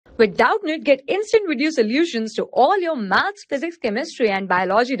With Doubtnut, get instant video solutions to all your maths, physics, chemistry, and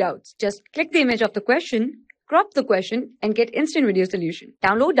biology doubts. Just click the image of the question, crop the question, and get instant video solution.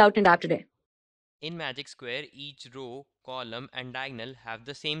 Download Doubtnut app today. In magic square, each row, column, and diagonal have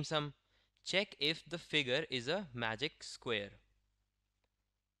the same sum. Check if the figure is a magic square.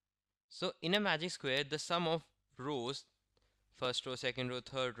 So in a magic square, the sum of rows, first row, second row,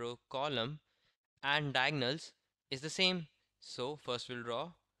 third row, column, and diagonals is the same. So first we'll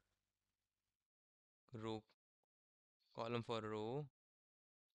draw row, column for row,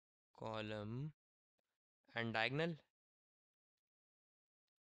 column, and diagonal.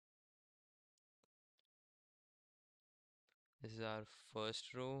 This is our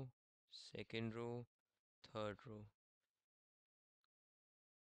first row, second row, third row.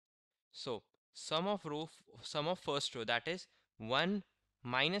 So sum of first row, that is 1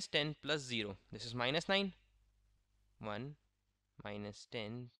 minus 10 plus 0. This is minus 9. 1 minus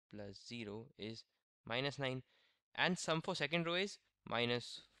 10 plus 0 is minus 9. And sum for second row is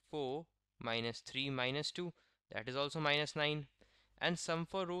minus 4 minus 3 minus 2. That is also minus 9. And sum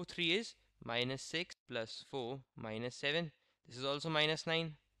for row 3 is minus 6 plus 4 minus 7. This is also minus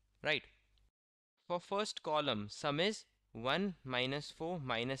 9. Right. For first column, sum is 1 minus 4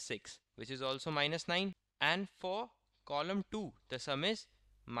 minus 6, which is also minus 9. And for column 2, the sum is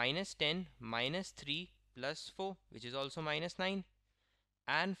minus 10 minus 3 plus 4, which is also minus 9.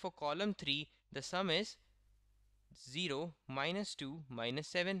 And for column 3, the sum is 0 minus 2 minus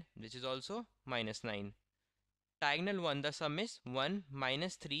 7, which is also minus 9. Diagonal 1, the sum is 1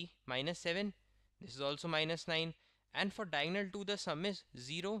 minus 3 minus 7. This is also minus 9. And for diagonal 2, the sum is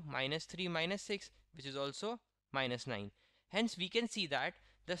 0 minus 3 minus 6, which is also minus 9. Hence, we can see that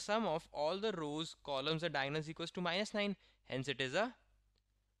the sum of all the rows, columns, and diagonals equals to minus 9. Hence, it is a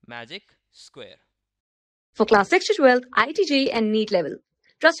magic square. For class 6 to 12, IIT JEE and NEET level.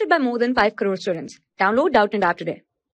 Trusted by more than 5 crore students. Download Doubtnut app today.